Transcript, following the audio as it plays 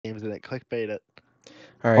names in it. Clickbait it.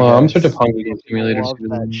 All right, Well, I'm guys. such a Hunger Games People simulator. love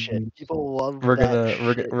that shit. People love We're that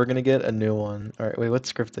gonna shit. we're gonna get a new one. All right, wait,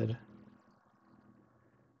 what's scripted?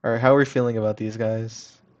 All right, how are we feeling about these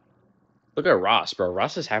guys? Look at Ross, bro.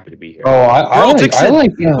 Ross is happy to be here. Oh, I Earl like. I Dixon!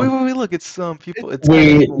 like. Yeah. Wait, look, it's people. It's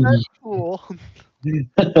Wait. That's cool.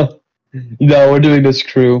 No, we're doing this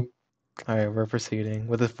crew. All right, we're proceeding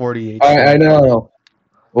with a 48. I know.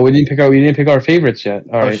 Well, we didn't pick our favorites yet.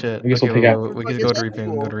 All Oh right. shit. I guess Okay, we'll pick out. we can It's go to reaping.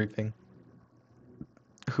 cool. Go to reaping.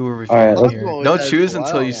 Who are we All right, feeling let's here? go with Don't that choose as well.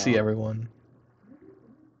 until you see everyone.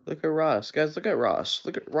 Look at Ross, guys. Look at Ross.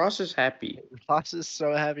 Look at Ross is happy. Ross is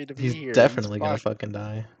so happy to be He's here. definitely gonna fucked. fucking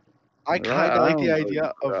die. I kind of like the don't know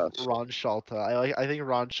idea of Ross. Ron Shalta. I think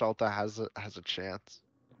Ron Shalta has a chance.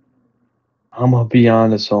 I'm gonna be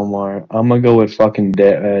honest, Omar. I'm gonna go with fucking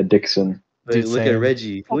Dixon. Dude, Look at same.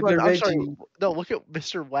 Reggie. Hold Look on, at I'm Reggie. sorry. No, look at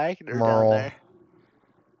Mr. Wagner down Merle. there.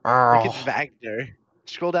 Look at Wagner.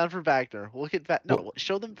 Scroll down for Wagner. Look at No,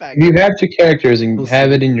 show them Wagner. You have two characters and We'll have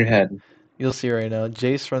see. it in your head. You'll see right now.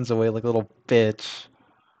 Jace runs away like a little bitch.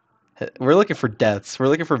 We're looking for deaths. We're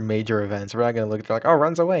looking for major events. We're not gonna look like, oh,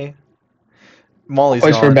 runs away. Molly's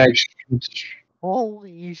Place for gone. back.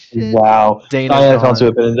 Holy shit. Wow. Dana's I found gone.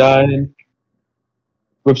 weapon and died.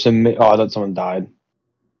 Rips and oh, I thought someone died.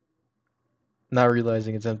 Not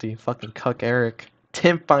realizing it's empty. Fucking cuck Eric.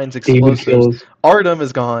 Tim finds David explosives. kills. Artem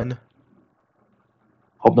is gone.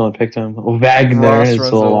 Hope no one picked him. Oh, Wagner Ross is runs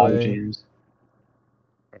still alive, away. James.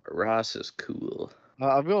 Ross is cool.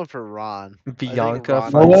 I'm going for Ron. Bianca I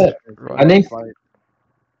think finds- Ron What? I think-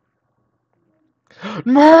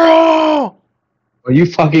 Merle! Are you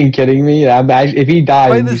fucking kidding me? If he died,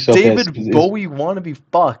 Why I'd be this so David pissed. 'Cause Bowie wannabe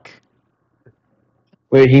fuck?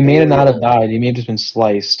 Wait, he may not have died. He may have just been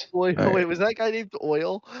sliced. Wait, Alright. wait, was that guy named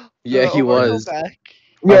Oil? Yeah, he Omar, go was. back.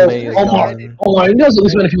 Yeah, May is Omar. gone. Omar, he knows at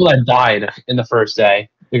least many people that died in the first day.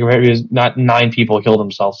 Because not 9 people killed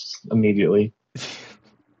themselves immediately.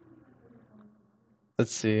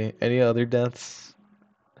 Let's see. Any other deaths?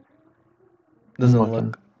 Doesn't looking.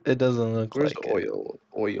 look. It doesn't look Where's like the oil?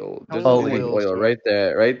 Oil. There's Oh, the Oil's oil good. right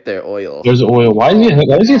there. Right there. Oil. There's oil. Why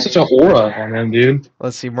does he have such an aura on him, dude?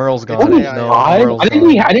 Let's see. Merle's It's gone. an No, AI. Merle's I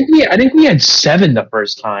think we had 7 the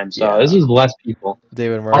first time. So Yeah. this is less people.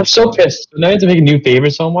 David Merle's I'm so gone. pissed. Now I have to make a new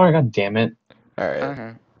favorite, Omar. God damn it. All right.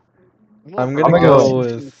 Uh-huh. I'm gonna go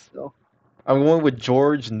with. I'm going with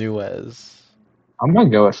George Nuez. I'm gonna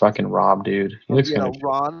go with fucking Rob, dude. He looks Yeah, kind of.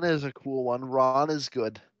 Ron is a cool one. Ron is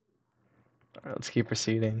good. All right, let's keep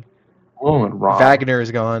proceeding. Oh, and Rob. Wagner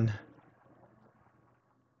is gone.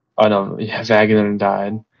 Oh no, yeah, Wagner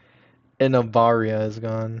died. And Avaria is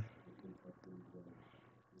gone.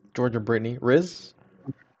 George and Brittany. Riz?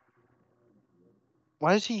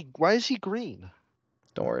 Why is he green?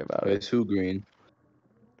 Don't worry about it. It's who green?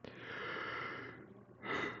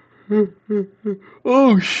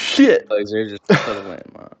 Oh shit! Like they're just chilling,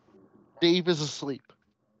 man. Dave is asleep.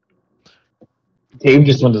 Dave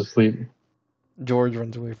just went to sleep. George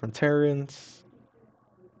runs away from Terrence.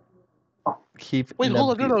 Keep. Wait,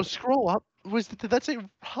 hold on, no, Nabil. scroll up. Did that say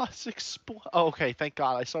Ross explode? Oh, okay, thank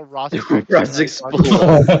God, I saw Ross. Ross explode.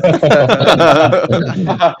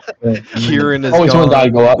 Kieran is Oh, someone gone.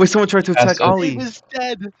 died. Go up. Wait, someone tried to attack That's it. Ollie. Dave is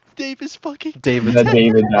dead. Dave is fucking. David's That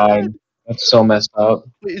David died. That's so messed up.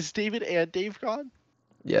 Wait, is David and Dave gone?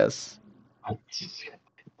 Yes.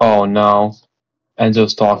 Oh no. Enzo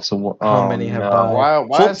stalks. How many have died?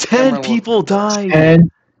 Why is 10 Cameron people died.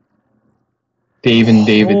 And Dave and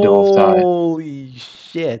David both died. Holy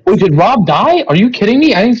shit. Wait, did Rob die? Are you kidding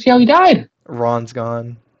me? I didn't see how he died. Ron's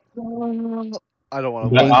gone. I don't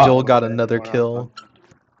want Yeah, to. Angel got another kill.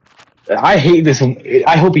 I hate this.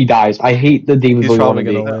 I hope he dies. I hate the David He's Bowie probably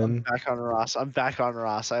wannabe. gonna win. Back on Ross. I'm back on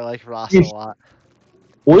Ross. I like Ross a lot.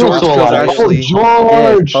 Oil's George still kills alive. Ashley. Oh,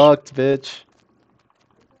 George! Get fucked, bitch.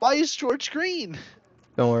 Why is George green?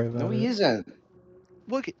 Don't worry about No, it. he isn't.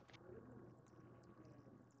 Look,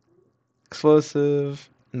 Explosive.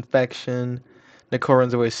 Infection. Nicole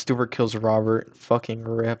runs away. Stewart kills Robert. Fucking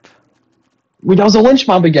rip. Wait, that was a lynch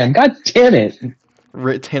mob again. God damn it.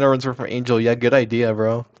 Tanner runs away from Angel. Yeah, good idea,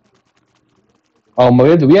 bro.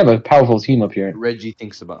 We have a powerful team up here. Reggie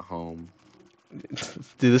thinks about home.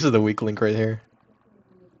 Dude, this is the weak link right here.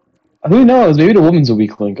 Who knows? Maybe the woman's a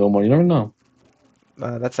weak link, Omar. You never know.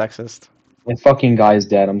 That's sexist. My fucking guy's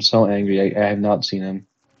dead. I'm so angry. I have not seen him.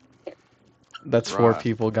 That's 4 Right.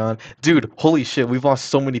 people gone. Dude, holy shit, we've lost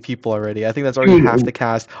so many people already. I think that's already Dude. half the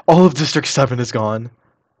cast. All of District 7 is gone.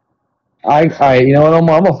 You know what,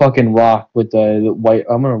 Omar? I'm gonna fucking rock with the white.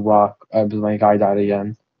 I'm gonna rock because my guy died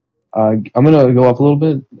again. I'm gonna go up a little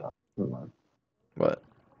bit. What?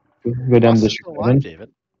 Go down Ross to is District still alive, 7. David.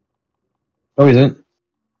 No, he isn't.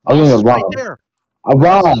 I was going to right Rob. there.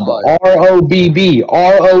 Rob. R-O-B-B.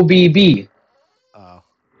 R-O-B-B. Oh.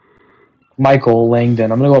 Michael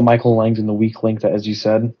Langdon. I'm going to go with Michael Langdon, the weak link, as you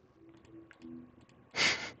said.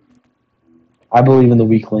 I believe in the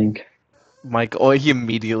weak link. Mike, oh, he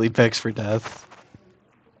immediately begs for death.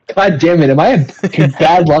 God damn it. Am I a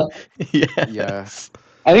bad luck? Yes. Yeah.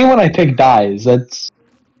 Anyone I pick dies. That's...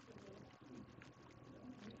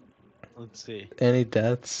 Let's see. Any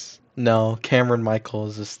deaths? No, Cameron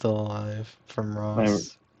Michaels is still alive from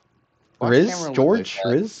Ross. Why Riz? Cameron look George?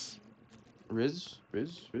 like that? Riz?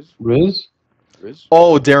 Riz?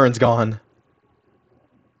 Oh, Darren's gone.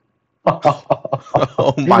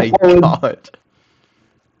 Oh my god.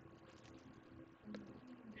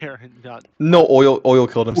 Aaron got. No, Oil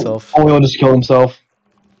killed himself. Oil just killed himself.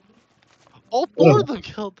 All four of them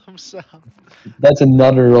killed themselves. That's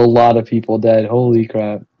another a lot of people dead. Holy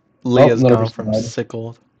crap. Leah's none of gone us from died.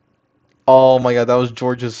 sickled. Oh my god, that was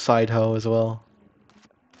George's side hoe as well.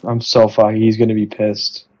 I'm so fucking. He's gonna be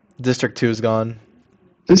pissed. District 2 is gone.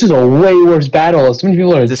 This is a way worse battle. So many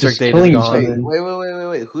people are District just 8 is killing each gone. other.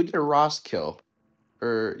 Wait. Who did Ross kill?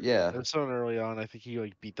 Yeah. There's someone early on. I think he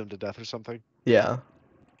like beat them to death or something. Yeah.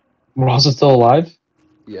 Ross is still alive?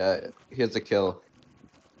 Yeah, he has a kill.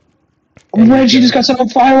 Oh, Reggie just got set on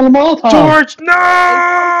fire on the Molotov! George, no!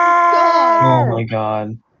 Oh my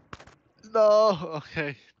god. No.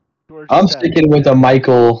 Okay. George I'm is dead. sticking with the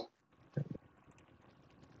Michael.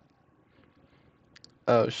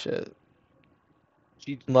 Oh shit.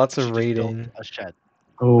 She, Lots she of just built raiding. a shed.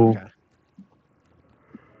 Oh. Okay.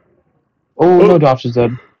 Oh, no, Dosh is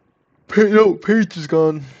dead. No, Paige is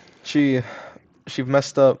gone. She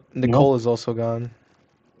messed up. Nicole Nope. is also gone.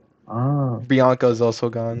 Ah. Bianca is also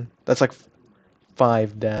gone. That's like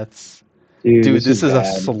 5 deaths. Dude, Dude, this is a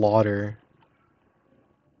bad. slaughter.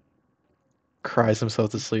 Cries himself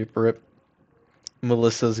to sleep. Rip.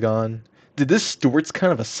 Melissa's gone. Dude, this Stuart's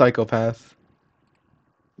kind of a psychopath.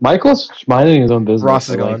 Michael's minding his own business. Ross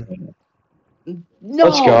is I like gone. that. No,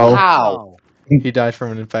 Let's go. how? He died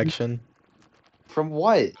from an infection. From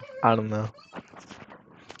what? I don't know.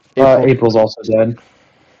 April's also dead.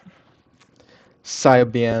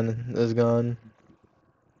 Saibian is gone.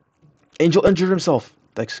 Angel injured himself.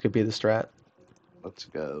 That could be the strat. Let's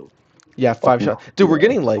go. Yeah, 5 shots. Dude, we're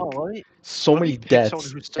getting like Oh, let me- so let many me pick deaths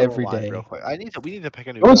someone who's still every alive day. Real quick. We need to pick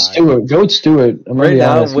a new Go with guy. Stewart. Go with Stewart. I'm gonna Right be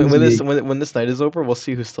now, honest. when this night is over, we'll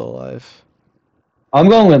see who's still alive. I'm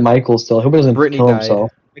going with Michael still. Hope he doesn't Brittany kill died.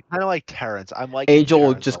 himself. Kind of like Terrence. I'm like Angel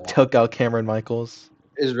Terrence a just lot. took out Cameron Michaels.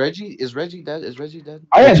 Is Reggie dead?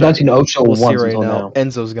 I have Which, not seen Ocho We'll see once right until now. now.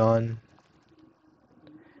 Enzo's gone.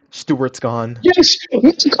 Stewart's gone. Yes!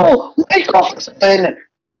 Michael! Michael!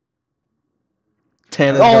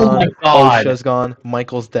 Tana's Oh gone. my god! Osha's gone.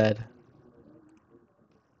 Michael's dead.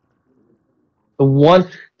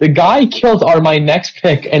 The guy killed my next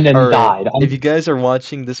pick and then Alright, died. if you guys are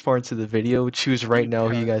watching this far into the video, choose right now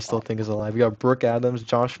who you guys still think is alive. We got Brooke Adams,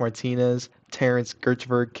 Josh Martinez, Terrence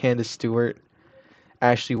Gertzberg, Candace Stewart,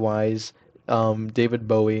 Ashley Wise, David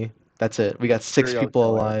Bowie. That's it. We got 6 Serial people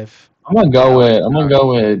killer. alive. I'm gonna go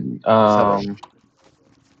with 7.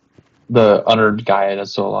 the other guy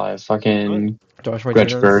that's still alive. Fucking Josh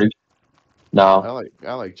Martinez. Gretchberg. No.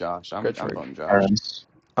 I like Josh. I'm Gretchen. voting Josh. Terrence.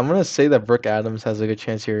 I'm gonna say that Brooke Adams has a good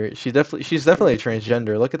chance here. She's definitely a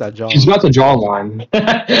transgender. Look at that jaw. She's got the jawline.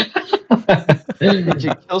 She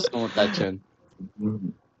kills someone with that chin.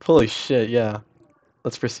 Holy shit, yeah.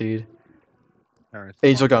 Let's proceed. Terrence.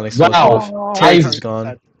 Angel got an explosive. Wow. Terrence I- is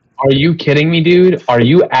gone. Are you kidding me, dude? Are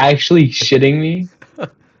you actually shitting me?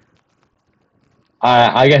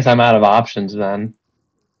 I guess I'm out of options then.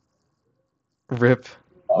 Rip.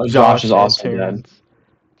 Josh is and also dead. Terrence.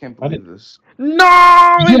 Can't believe this. No!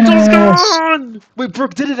 Yes! Angel's gone! Wait,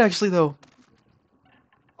 Brooke did it actually though.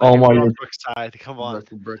 Oh my We're on god. Brooke's side. Come on.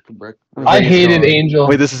 Brick. I Ray's hated gone. Angel.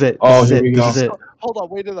 Wait, this is it. Oh, This is here it. we This go. is it. Hold on.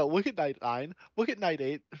 Wait, no. Look at night 9. Look at night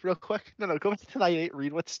 8 real quick. No, go back to night 8.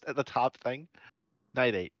 Read what's at the top thing.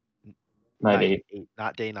 Night 8. Night 8.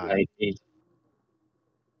 Not day 9. Night 8.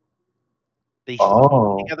 They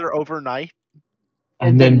Oh. sleep together overnight,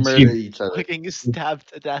 And then murder she, each other. fucking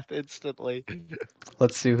stabbed to death instantly.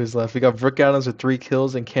 Let's see who's left. We got Brooke Adams with 3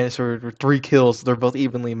 kills and Candace with 3 kills. They're both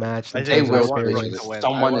evenly matched. in I They terms think of will. want Brooke experience. to win.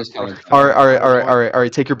 Someone I want is telling Brooke to All win. right. All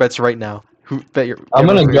right. Take your bets right now. Who bet your? I'm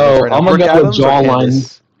gonna everyone's go- right now. I'm gonna Brooke go with Adams or jawline.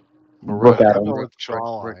 Candace? Brooke I'm Adams. going with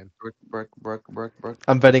jawline. Brick.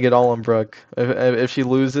 I'm betting it all on Brooke. If she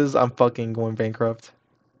loses, I'm fucking going bankrupt.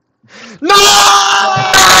 No!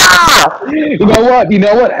 You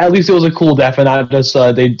know what? At least it was a cool death and not just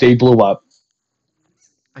they blew up.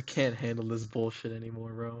 I can't handle this bullshit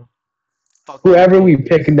anymore, bro. Fuck Whoever we Candace.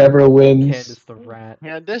 pick never wins. Candace the rat.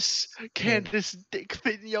 Candace, Dick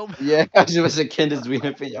Finyom. Yeah, I was about to say Candace doing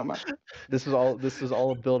pajama. This was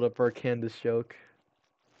all a build up for a Candace joke.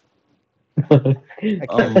 Are I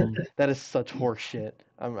can't. Um, That is such horse shit.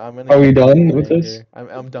 I'm gonna we get done really with angry. this?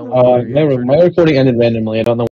 I'm done with the My recording ended randomly. I don't know.